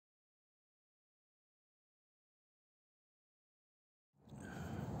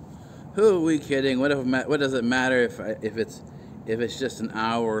Who are we kidding? What does it matter if it's just an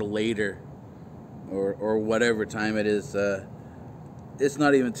hour later, or whatever time it is? It's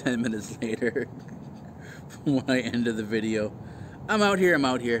not even 10 minutes later from when I ended the video. I'm out here.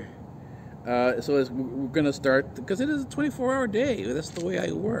 So we're gonna start because it is a 24-hour day. That's the way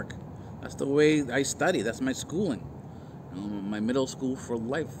I work. That's the way I study. That's my schooling. My middle school for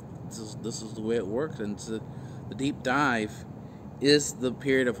life. This is the way it works. And the deep dive is the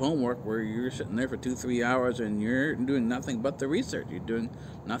period of homework where you're sitting there for 2-3 hours and you're doing nothing but the research. You're doing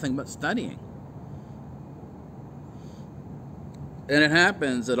nothing but studying. And it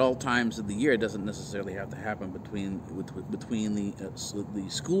happens at all times of the year. It doesn't necessarily have to happen between the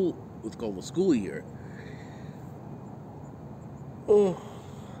school, what's called the school year. Oh,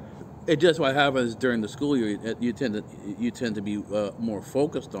 it just what happens during the school year. You tend to be more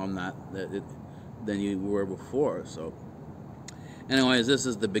focused on that than you were before. So, anyways, this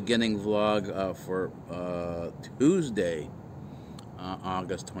is the beginning vlog for Tuesday,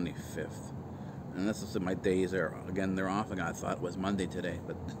 August 25th. And this is my days they're off. I thought it was Monday today,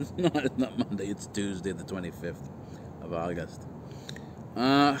 but it's not Monday. It's Tuesday, the 25th of August.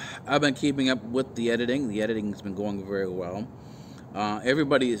 I've been keeping up with the editing. The editing's been going very well.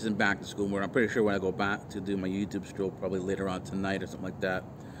 Everybody is in back to school mode. I'm pretty sure when I go back to do my YouTube Stroll, probably later on tonight or something like that,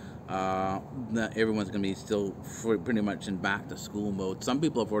 everyone's going to be still pretty much in back to school mode. Some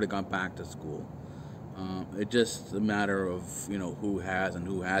people have already gone back to school. It's just a matter of, who has and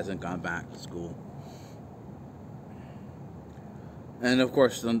who hasn't gone back to school. And of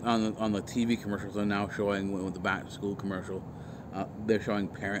course, on the TV commercials, they're now showing with the back to school commercial. They're showing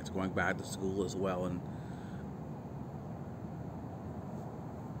parents going back to school as well, and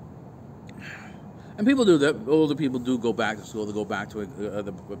people do that. Older people do go back to school. They go back to a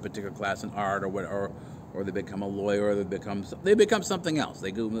particular class in art or they become a lawyer, or they become something else.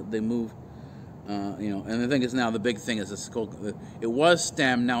 They move. And the thing is now, the big thing is it was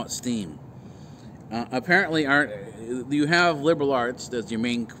STEM, now it's STEAM. Apparently, you have liberal arts as your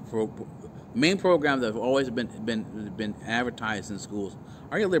main program that have always been advertised in schools.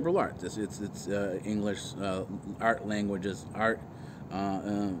 Are your liberal arts? It's English, art languages, art,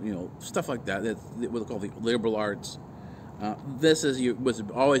 stuff like that. That's what they call the liberal arts. This was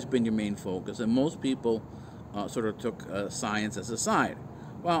always been your main focus, and most people sort of took science as a side.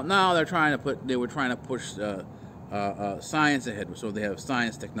 Well, now they were trying to push science ahead, so they have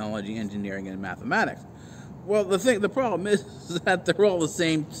science, technology, engineering, and mathematics. Well, the problem is that they're all the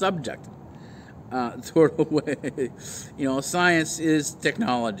same subject, sort of way. Science is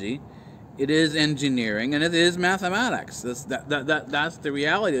technology, it is engineering, and it is mathematics. That's the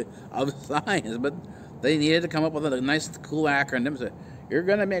reality of science. But they needed to come up with a nice, cool acronym. So you're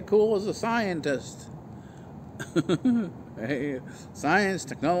going to be cool as a scientist. Science,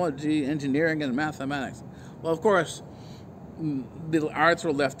 technology, engineering, and mathematics. Well, of course, the arts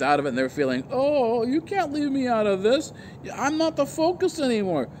were left out of it, and they're feeling, oh, you can't leave me out of this. I'm not the focus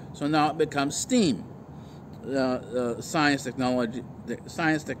anymore. So now it becomes STEAM: science, technology,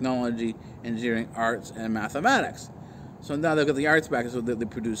 engineering, arts, and mathematics. So now they've got the arts back, so they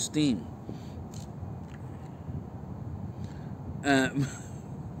produce STEAM.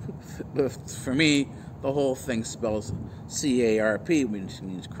 But for me, the whole thing spells C-A-R-P, which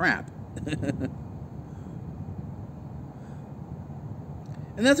means crap.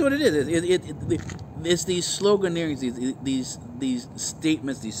 And that's what it is. It's these sloganeerings, these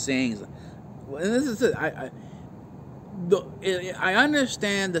statements, these sayings. And this is it. I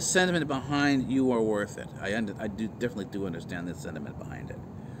understand the sentiment behind "you are worth it." I definitely do understand the sentiment behind it.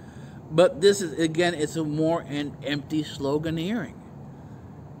 But this is, again, it's a more empty sloganeering.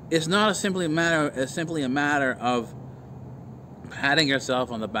 It's not simply a matter of patting yourself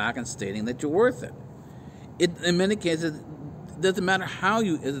on the back and stating that you're worth it. In many cases, it doesn't matter how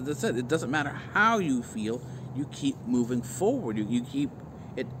you, as I said, it doesn't matter how you feel. You keep moving forward. You keep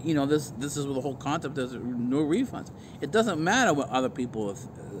it. This is the whole concept. There's no refunds. It doesn't matter what the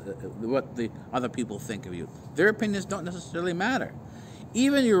other people think of you. Their opinions don't necessarily matter.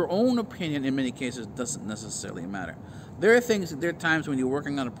 Even your own opinion, in many cases, doesn't necessarily matter. There are times when you're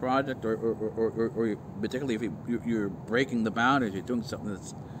working on a project, or particularly if you're breaking the boundaries, you're doing something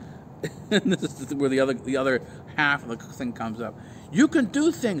that's, this is where the other half of the thing comes up. You can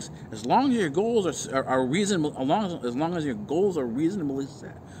do things as long as your goals are reasonable, as long as your goals are reasonably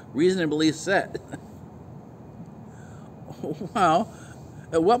set. Well,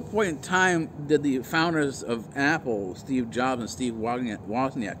 at what point in time did the founders of Apple, Steve Jobs and Steve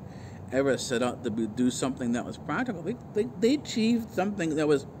Wozniak, ever set out to do something that was practical? They achieved something that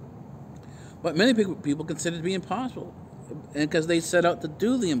was what many people considered to be impossible. and because they set out to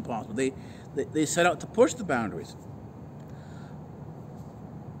do the impossible. They set out to push the boundaries.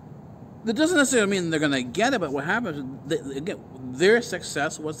 That doesn't necessarily mean they're going to get it, but what happens, again, their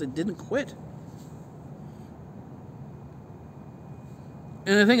success was they didn't quit.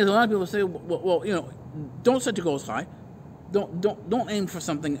 And the thing is, a lot of people say, well, you know, don't set your goals high. Don't aim for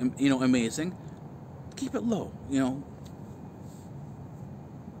something, you know, amazing. Keep it low, you know.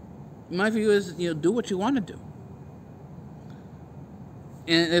 My view is, you know, do what you want to do.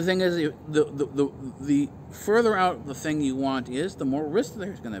 And the thing is, the further out the thing you want is, the more risk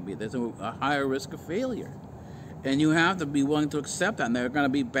there's going to be. There's a higher risk of failure. And you have to be willing to accept that. And there are going to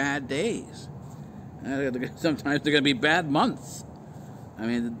be bad days. Sometimes there are going to be bad months. I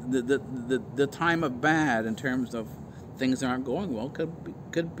mean, the time of bad in terms of things that aren't going well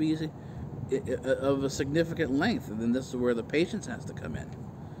could be of a significant length. And then this is where the patience has to come in.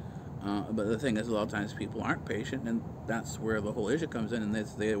 But the thing is, a lot of times people aren't patient, and that's where the whole issue comes in. And they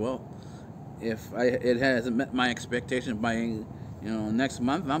say, well, if it hasn't met my expectation by, you know, next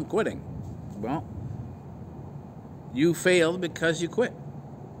month, I'm quitting. Well, you failed because you quit.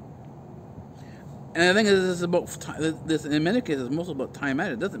 And the thing is, this is about this. In many cases, it's mostly about time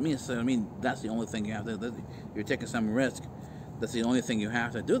management. It doesn't mean, I mean, that's the only thing you have to do. You're taking some risk. That's the only thing you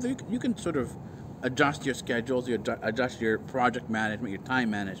have to do. You can sort of adjust your schedules, adjust your project management, your time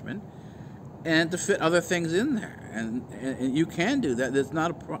management, and to fit other things in there. And you can do that. There's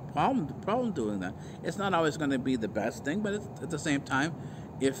not a problem doing that. It's not always going to be the best thing, but at the same time,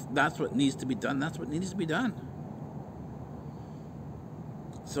 if that's what needs to be done, that's what needs to be done.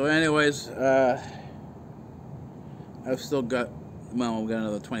 So anyways, I've still got, well, we've got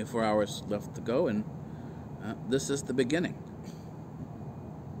another 24 hours left to go, and this is the beginning.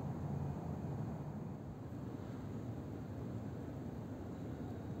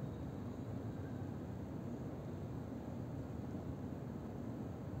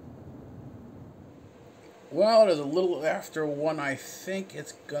 Well, it is a little after 1. I think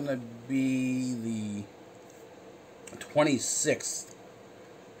it's going to be the 26th.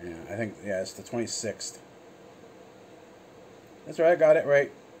 Yeah, I think, yeah, it's the 26th. That's right, I got it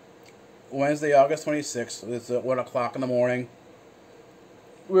right. Wednesday, August 26th. It's at 1 o'clock in the morning.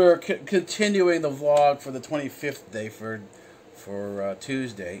 We're continuing the vlog for the 25th day for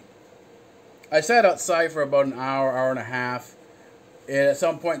Tuesday. I sat outside for about an hour and a half. And at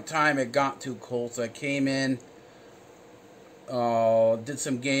some point in time, it got too cold, so I came in, did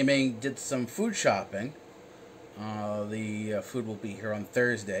some gaming, did some food shopping. The food will be here on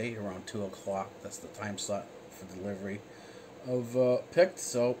Thursday around 2 o'clock. That's the time slot for delivery of picked,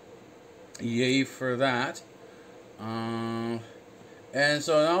 so yay for that. And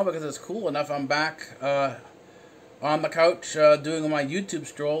so now, because it's cool enough, I'm back on the couch doing my YouTube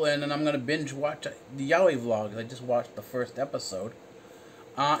stroll, and then I'm going to binge watch the YAWI vlogs. I just watched the first episode.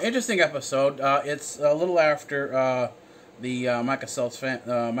 Interesting episode. It's a little after the Mike Sells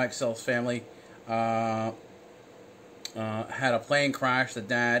family had a plane crash. The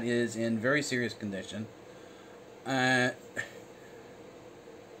dad is in very serious condition. And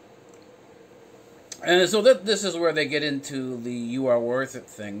so this is where they get into the "you are worth it"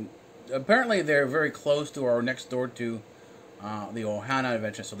 thing. Apparently, they're very close to or next door to the Ohana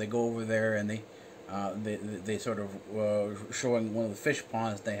adventure, so they go over there and they sort of showing one of the fish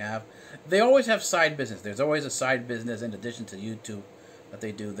ponds they have. They always have side business. There's always a side business in addition to YouTube that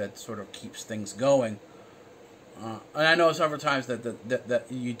they do that sort of keeps things going. And I know several times that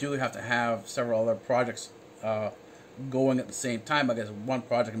you do have to have several other projects going at the same time. I guess one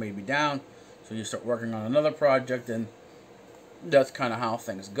project may be down, so you start working on another project, and that's kind of how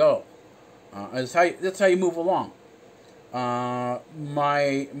things go. That's how you move along.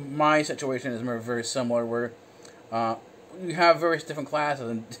 My situation is very similar, where you have various different classes,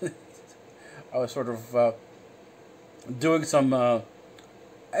 and I was sort of doing some, and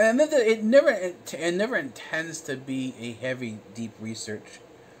it never intends to be a heavy, deep research,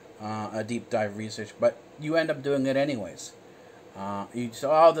 a deep dive research, but you end up doing it anyways.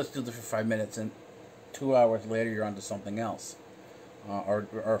 So I'll just do this for 5 minutes, and 2 hours later you're onto something else,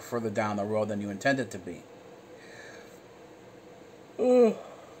 or further down the road than you intended to be. And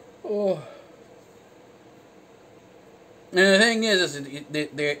the thing is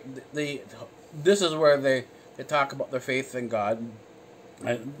this is where they talk about their faith in God.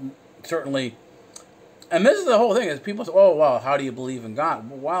 Certainly, and this is the whole thing, is people say, oh, well, how do you believe in God?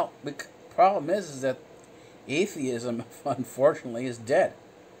 Well, the problem is that atheism, unfortunately, is dead.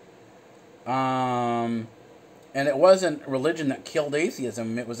 And it wasn't religion that killed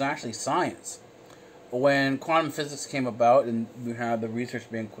atheism, it was actually science. When quantum physics came about, and we had the research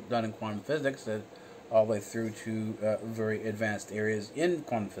being done in quantum physics, that all the way through to very advanced areas in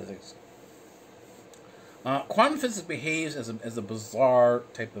quantum physics. Quantum physics behaves as a bizarre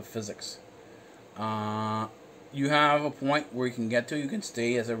type of physics. You have a point where you can get to. You can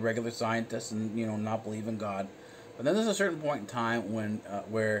stay as a regular scientist and not believe in God, but then there's a certain point in time when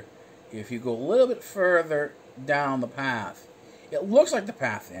where if you go a little bit further down the path, it looks like the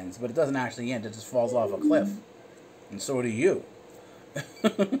path ends, but it doesn't actually end. It just falls off a cliff, and so do you,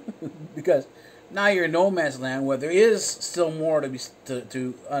 because now you're in no man's land where there is still more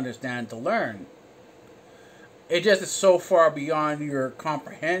to understand, to learn. It just is so far beyond your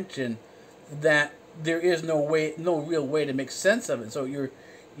comprehension that there is no real way to make sense of it. So you're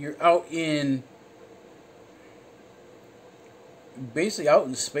out in, basically out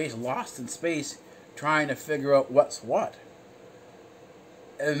in space, lost in space, trying to figure out what's what.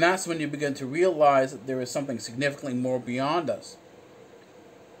 And that's when you begin to realize that there is something significantly more beyond us.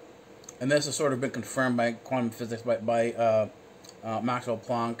 And this has sort of been confirmed by quantum physics, by Maxwell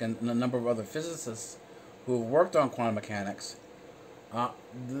Planck and a number of other physicists who have worked on quantum mechanics.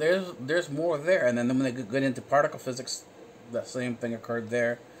 There's more there. And then when they get into particle physics, the same thing occurred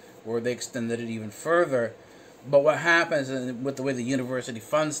there, where they extended it even further. But what happens with the way the university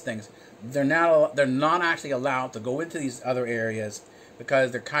funds things, they're not actually allowed to go into these other areas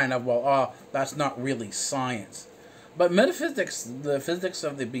because they're kind of, that's not really science. But metaphysics, the physics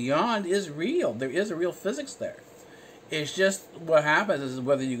of the beyond, is real. There is a real physics there. It's just what happens is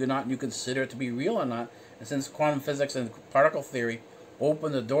whether you consider it to be real or not. And since quantum physics and particle theory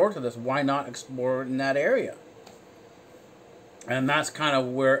open the door to this, why not explore in that area? And that's kind of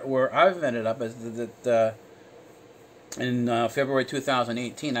where I've ended up, is that in February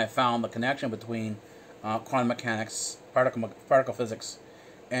 2018, I found the connection between quantum mechanics, particle physics,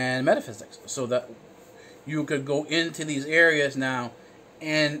 and metaphysics, so that you could go into these areas now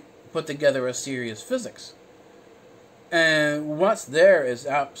and put together a serious physics. And what's there is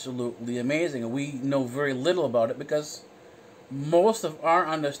absolutely amazing. And we know very little about it because most of our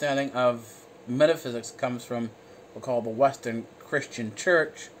understanding of metaphysics comes from what we call the Western Christian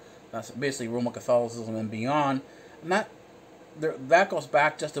Church. That's basically Roman Catholicism and beyond. And that goes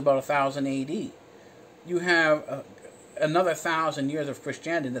back just about 1000 AD. You have another 1,000 years of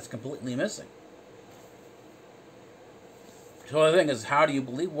Christianity that's completely missing. So the thing is, how do you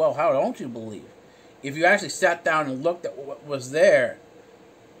believe? Well, how don't you believe? If you actually sat down and looked at what was there,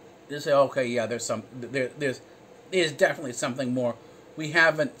 you say, okay, yeah, there's definitely something more. We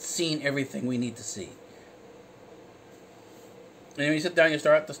haven't seen everything we need to see. And when you sit down, you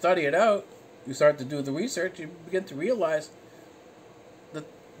start to study it out, you start to do the research, you begin to realize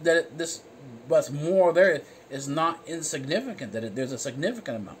that this what's more there is not insignificant, that there's a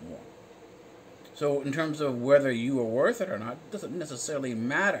significant amount more. So in terms of whether you are worth it or not, it doesn't necessarily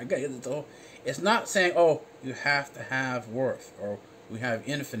matter. Again, it's not saying, oh, you have to have worth, or we have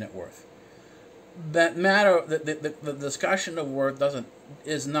infinite worth. That matter, the discussion of worth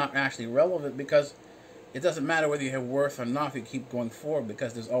is not actually relevant, because it doesn't matter whether you have worth or not if you keep going forward,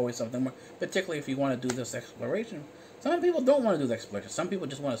 because there's always something more, particularly if you want to do this exploration. Some people don't want to do the exploration. Some people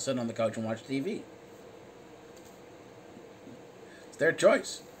just want to sit on the couch and watch TV. It's their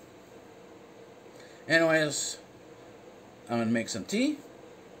choice. Anyways, I'm going to make some tea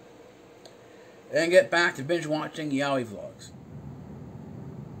and get back to binge watching YAWI vlogs.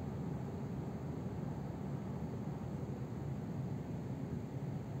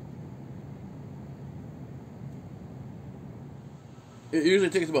 It usually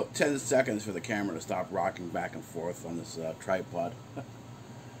takes about 10 seconds for the camera to stop rocking back and forth on this tripod.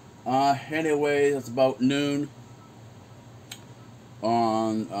 Anyway, it's about noon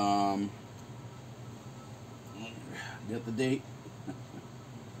on, get the date,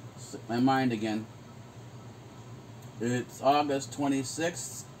 slip my mind again. It's August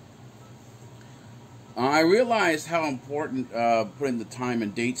 26th. I realized how important putting the time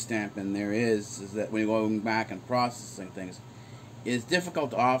and date stamp in there is that when you're going back and processing things, it's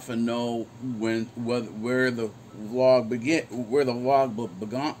difficult to often know where the vlog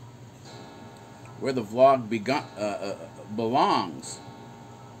belongs.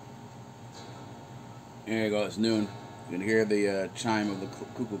 There you go. It's noon. You can hear the chime of the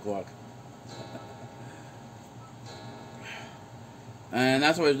cuckoo clock. And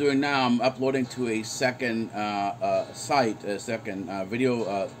that's what I'm doing now. I'm uploading to a second site, a second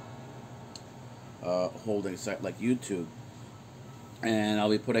video holding site like YouTube. And I'll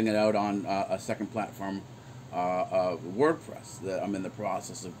be putting it out on a second platform, WordPress. That I'm in the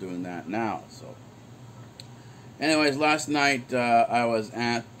process of doing that now. So, anyways, last night I was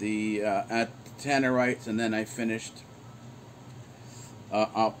at the Tannerites, and then I finished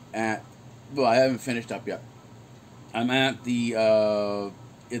up at Well, I haven't finished up yet. I'm at the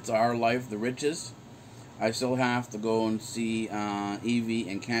It's Our Life, the Riches. I still have to go and see Evie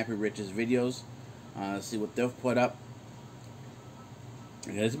and Cappy Rich's videos, see what they've put up.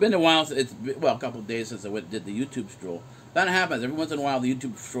 It's been a while. It's been, well, a couple of days since I did the YouTube stroll. That happens every once in a while. The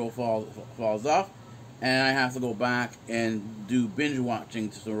YouTube stroll falls off, and I have to go back and do binge watching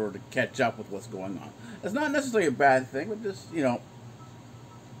to sort of catch up with what's going on. It's not necessarily a bad thing, but just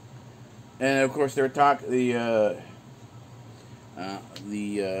And of course, they're the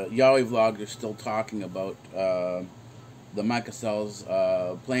YAWI vloggers still talking about the Michel's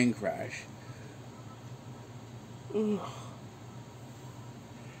plane crash.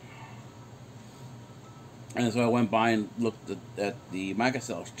 And so I went by and looked at the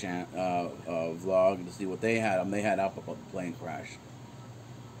Michel's vlog to see what they had. They had up about the plane crash.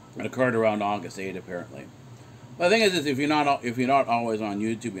 It occurred around August 8th, apparently. But the thing is if you're not always on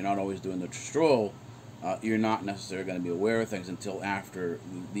YouTube, you're not always doing the stroll, you're not necessarily going to be aware of things until after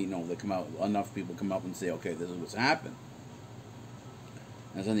they come out. Enough people come up and say, "Okay, this is what's happened."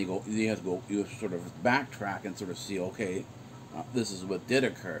 And then you have to sort of backtrack and sort of see, okay, this is what did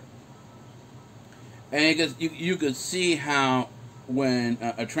occur. And because you could see how when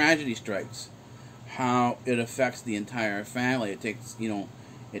a tragedy strikes, how it affects the entire family. It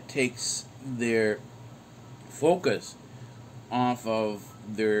takes their focus off of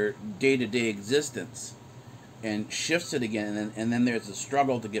their day-to-day existence and shifts it again, and then there's a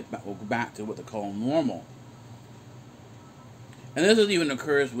struggle to get back to what they call normal. And this even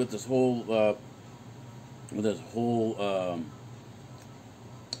occurs with this whole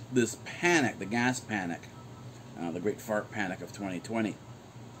this panic, the gas panic, the great fart panic of 2020.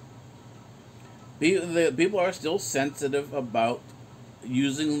 People are still sensitive about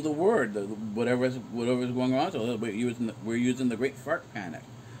using the word, whatever's going on. So we're using the great fart panic.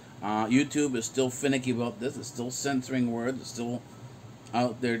 YouTube is still finicky about this. It's still censoring words. It's still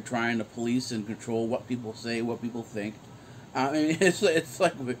out there trying to police and control what people say, what people think. I mean, it's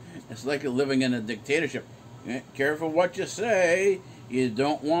like living in a dictatorship. Careful what you say. You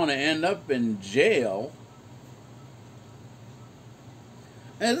don't want to end up in jail.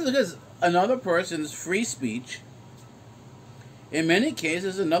 And it's because another person's free speech, in many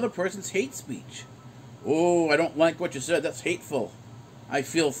cases, another person's hate speech. Oh, I don't like what you said. That's hateful. I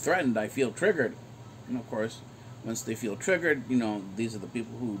feel threatened. I feel triggered. And of course, once they feel triggered, these are the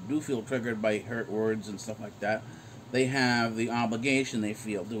people who do feel triggered by hurt words and stuff like that. They have the obligation, they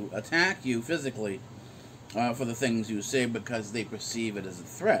feel, to attack you physically for the things you say because they perceive it as a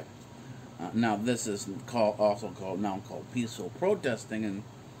threat. Now, this is also called peaceful protesting, and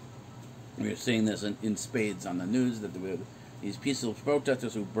we're seeing this in spades on the news, that these peaceful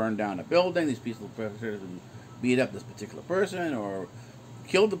protesters who burned down a building, these peaceful protesters who beat up this particular person or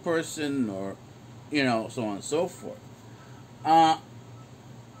killed the person, or so on and so forth.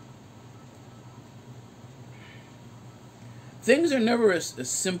 Things are never as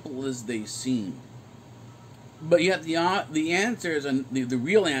simple as they seem, but yet the answers and the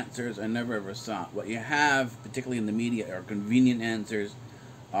real answers are never ever sought. What you have, particularly in the media, are convenient answers.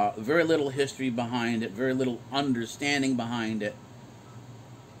 Very little history behind it, very little understanding behind it.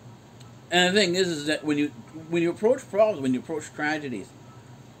 And the thing is that when you approach problems, when you approach tragedies,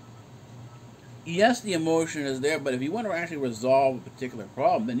 yes, the emotion is there, but if you want to actually resolve a particular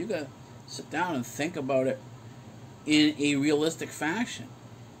problem, then you got to sit down and think about it in a realistic fashion.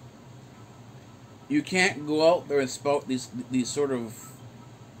 You can't go out there and spout these sort of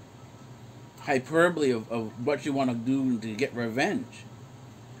hyperbole of what you want to do to get revenge.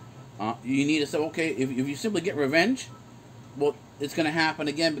 You need to say, okay, if you simply get revenge, well, it's going to happen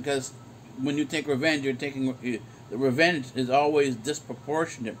again, because when you take revenge, the revenge is always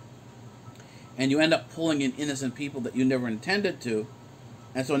disproportionate, and you end up pulling in innocent people that you never intended to.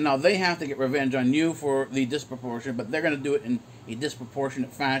 And so now they have to get revenge on you for the disproportion, but they're going to do it in a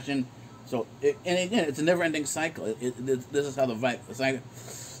disproportionate fashion. So, and again, it's a never-ending cycle. This is how the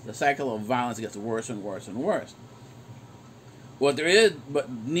cycle of violence gets worse and worse and worse. What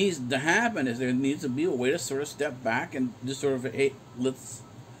needs to happen is there needs to be a way to sort of step back and just sort of, hey, let's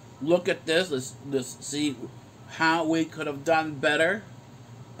look at this. Let's see how we could have done better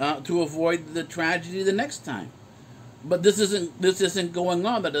to avoid the tragedy the next time. But this isn't going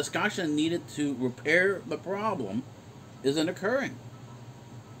on. The discussion needed to repair the problem isn't occurring.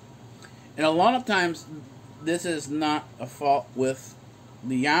 And a lot of times, this is not a fault with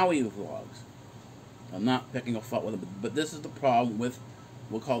the YAWI vlogs. I'm not picking a fault with them, but this is the problem with,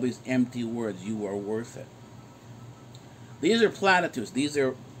 we'll call these empty words. You are worth it. These are platitudes. These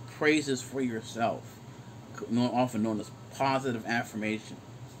are praises for yourself, often known as positive affirmation.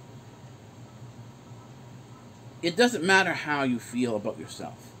 it doesn't matter how you feel about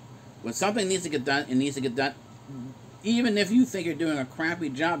yourself. When something needs to get done, it needs to get done. Even if you think you're doing a crappy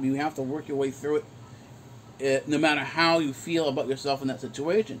job, you have to work your way through it, no matter how you feel about yourself in that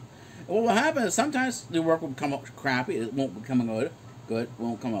situation. And what will happen is sometimes the work will come out crappy. It won't become good,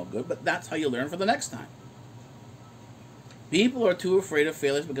 won't come out good, but that's how you learn for the next time. People are too afraid of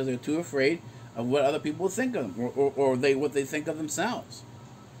failures because they're too afraid of what other people will think of them, or what they think of themselves.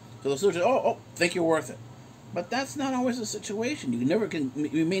 So they'll say, think you're worth it. But that's not always the situation.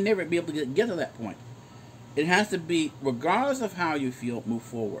 You may never be able to get to that point. It has to be, regardless of how you feel, move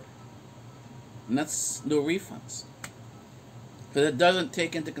forward. And that's no refunds. Because it doesn't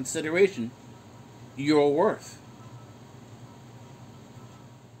take into consideration your worth.